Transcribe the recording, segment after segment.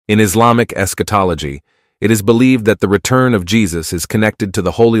In Islamic eschatology, it is believed that the return of Jesus is connected to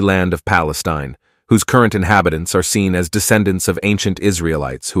the Holy Land of Palestine, whose current inhabitants are seen as descendants of ancient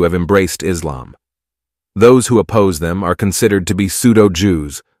Israelites who have embraced Islam. Those who oppose them are considered to be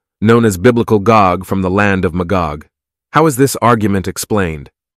pseudo-Jews, known as Biblical Gog from the land of Magog. How is this argument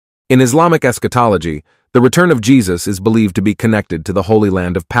explained? In Islamic eschatology, the return of Jesus is believed to be connected to the Holy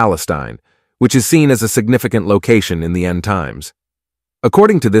Land of Palestine, which is seen as a significant location in the end times.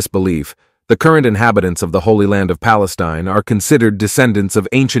 According to this belief, the current inhabitants of the Holy Land of Palestine are considered descendants of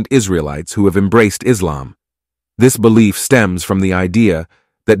ancient Israelites who have embraced Islam. This belief stems from the idea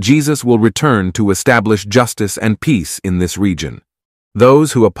that Jesus will return to establish justice and peace in this region.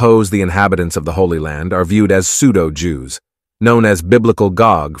 Those who oppose the inhabitants of the Holy Land are viewed as pseudo-Jews, known as Biblical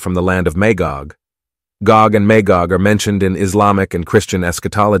Gog from the land of Magog. Gog and Magog are mentioned in Islamic and Christian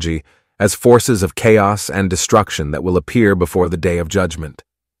eschatology as forces of chaos and destruction that will appear before the Day of Judgment.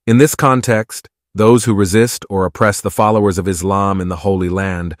 In this context, those who resist or oppress the followers of Islam in the Holy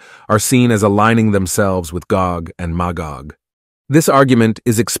Land are seen as aligning themselves with Gog and Magog. This argument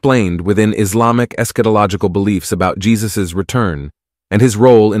is explained within Islamic eschatological beliefs about Jesus' return and his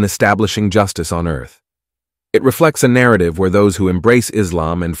role in establishing justice on earth. It reflects a narrative where those who embrace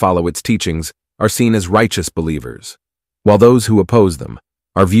Islam and follow its teachings are seen as righteous believers, while those who oppose them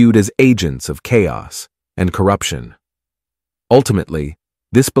are viewed as agents of chaos and corruption. Ultimately,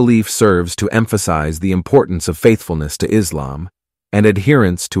 this belief serves to emphasize the importance of faithfulness to Islam and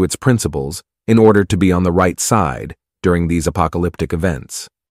adherence to its principles in order to be on the right side during these apocalyptic events.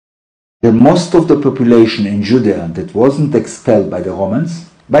 Most of the population in Judea that wasn't expelled by the Romans,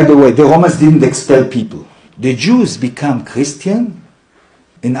 by the way, the Romans didn't expel people. The Jews become Christian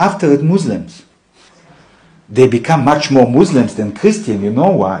and after it Muslims. They become much more Muslims than Christian. You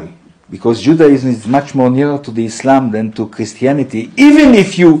know why? Because Judaism is much more nearer to the Islam than to Christianity. Even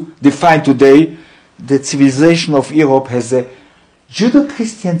if you define today the civilization of Europe has a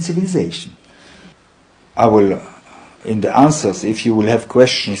Judeo-Christian civilization. I will, in the answers, if you will have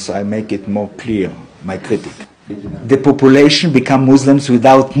questions, I make it more clear, my critic. The population become Muslims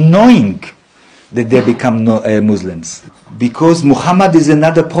without knowing that they become Muslims. Because Muhammad is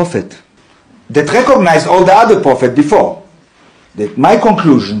another prophet that recognized all the other prophets before. That my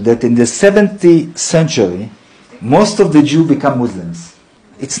conclusion that in the 70th century, most of the Jews become Muslims.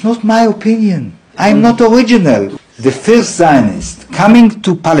 It's not my opinion. I'm not original. The first Zionist coming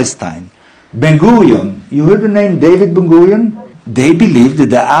to Palestine, Ben Gurion, you heard the name David Ben Gurion? They believe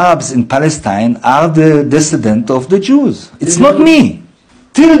that the Arabs in Palestine are the descendant of the Jews. It's not me.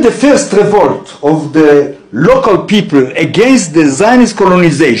 Till the first revolt of the local people against the Zionist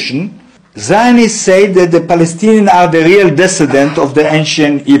colonization, Zionists say that the Palestinians are the real descendant of the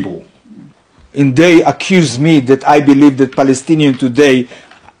ancient Hebrew. And they accuse me that I believe that Palestinians today,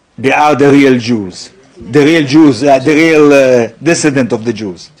 they are the real Jews. The real Jews, the real descendant of the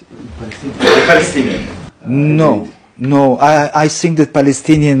Jews. The Palestinian. No, I think that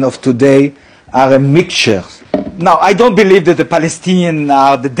Palestinians of today are a mixture. Now, I don't believe that the Palestinians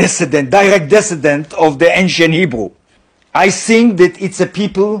are the direct descendant of the ancient Hebrew. I think that it's a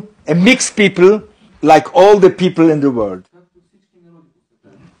people, a mixed people, like all the people in the world.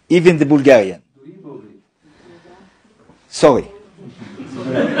 Even the Bulgarian. Sorry.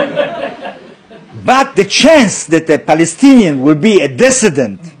 But the chance that a Palestinian will be a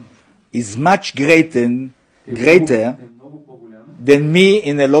descendant is much greater than me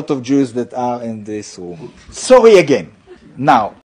and a lot of Jews that are in this room. Sorry again. Now,